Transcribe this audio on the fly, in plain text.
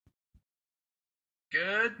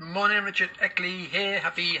Good morning, Richard Eckley here.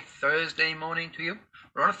 Happy Thursday morning to you.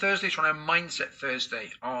 We're on a Thursday, so on a Mindset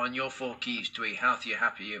Thursday on your 4 keys to a healthier,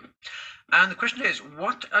 happier you. And the question is,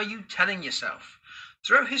 what are you telling yourself?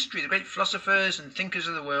 Throughout history, the great philosophers and thinkers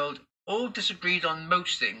of the world all disagreed on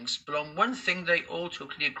most things, but on one thing they all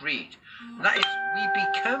totally agreed. And that is, we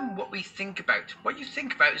become what we think about. What you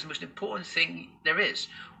think about is the most important thing there is.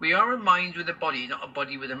 We are a mind with a body, not a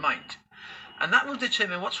body with a mind. And that will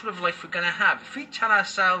determine what sort of life we're going to have. If we tell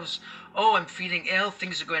ourselves, oh, I'm feeling ill,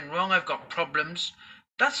 things are going wrong, I've got problems,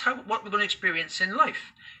 that's what we're going to experience in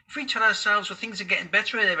life. If we tell ourselves, well, things are getting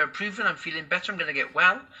better, they're improving, I'm feeling better, I'm going to get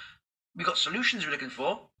well, we've got solutions we're looking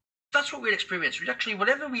for, that's what we'll experience. Actually,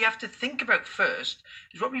 whatever we have to think about first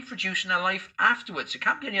is what we produce in our life afterwards. It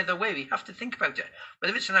can't be any other way. We have to think about it.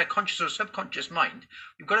 Whether it's in our conscious or subconscious mind,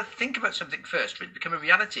 we've got to think about something first for it to become a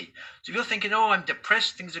reality. So if you're thinking, oh, I'm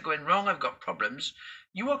depressed, things are going wrong, I've got problems,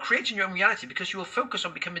 you are creating your own reality because you will focus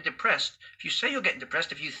on becoming depressed. If you say you're getting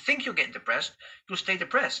depressed, if you think you're getting depressed, you'll stay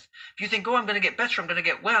depressed. If you think, oh, I'm going to get better, I'm going to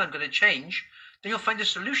get well, I'm going to change, then you'll find a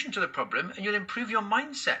solution to the problem and you'll improve your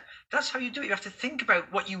mindset. That's how you do it. You have to think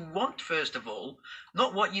about what you want first of all,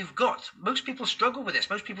 not what you've got. Most people struggle with this.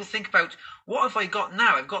 Most people think about, what have I got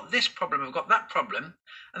now? I've got this problem, I've got that problem.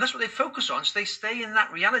 And that's what they focus on. So they stay in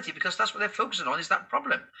that reality because that's what they're focusing on, is that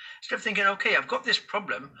problem. Instead of thinking, okay, I've got this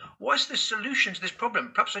problem. What's the solution to this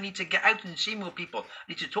problem? Perhaps I need to get out and see more people.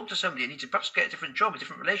 I need to talk to somebody. I need to perhaps get a different job, a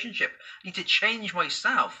different relationship. I need to change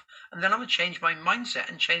myself. And then I will change my mindset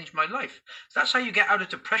and change my life. So that's how you get out of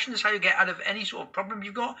depression. That's how you get out of any sort of problem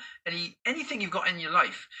you've got, anything you've got in your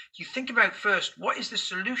life. You think about first, what is the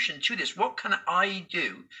solution to this? What can I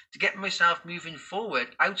do to get myself moving forward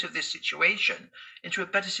out of this situation into a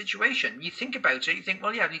better situation? You think about it, you think,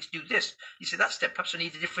 well, yeah, I need to do this. You say that step, perhaps I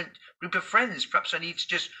need a different group of friends. Perhaps I need to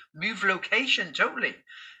just move location totally.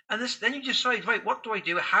 And then you decide, right, what do I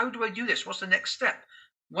do? How do I do this? What's the next step?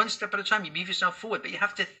 One step at a time, you move yourself forward, but you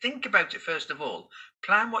have to think about it first of all.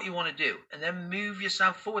 Plan what you want to do, and then move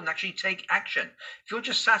yourself forward and actually take action. If you're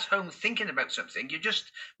just sat home thinking about something, you're just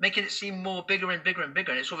making it seem more bigger and bigger and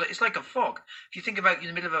bigger. And it's like a fog. If you think about you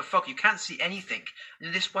in the middle of a fog, you can't see anything.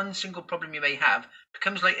 And this one single problem you may have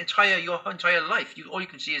becomes like your entire life. All you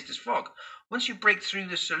can see is this fog. Once you break through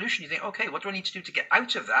the solution, you think, okay, what do I need to do to get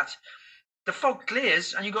out of that? The fog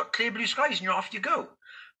clears, and you've got clear blue skies, and you're off you go.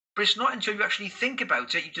 But it's not until you actually think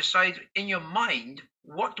about it, you decide in your mind,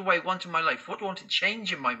 what do I want in my life? What do I want to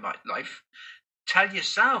change in my life? Tell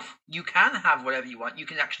yourself you can have whatever you want. You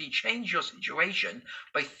can actually change your situation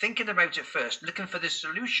by thinking about it first, looking for the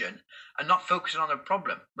solution and not focusing on the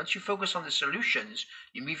problem. Once you focus on the solutions,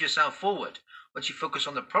 you move yourself forward. Once you focus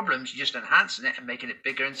on the problems, you're just enhancing it and making it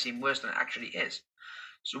bigger and seem worse than it actually is.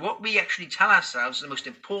 So what we actually tell ourselves is the most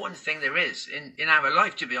important thing there is in our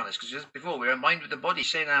life, to be honest, because just before, we're a mind with a body.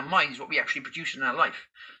 Saying our mind is what we actually produce in our life.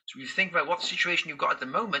 So if you think about what situation you've got at the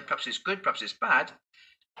moment, perhaps it's good, perhaps it's bad,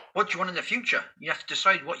 what do you want in the future? You have to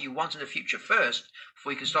decide what you want in the future first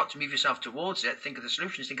before you can start to move yourself towards it. Think of the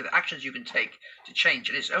solutions, think of the actions you can take to change.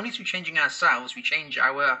 And it's only through changing ourselves we change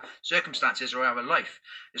our circumstances or our life.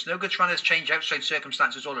 It's no good trying to change outside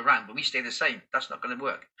circumstances all around, but we stay the same. That's not going to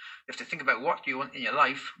work. You have to think about, what do you want in your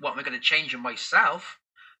life? What am I going to change in myself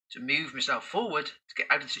to move myself forward to get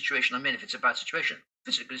out of the situation I'm in if it's a bad situation?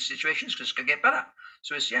 If it's a good situation, it's just going to get better.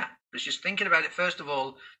 So it's just thinking about it first of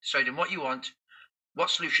all, deciding what you want. What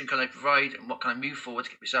solution can I provide and what can I move forward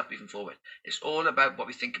to get myself moving forward? It's all about what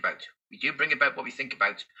we think about. We do bring about what we think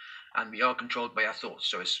about, and we are controlled by our thoughts.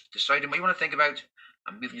 So it's deciding what you want to think about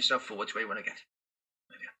and moving yourself forward to where you want to get.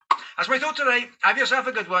 That's my thought today. Have yourself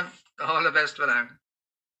a good one. All the best for now.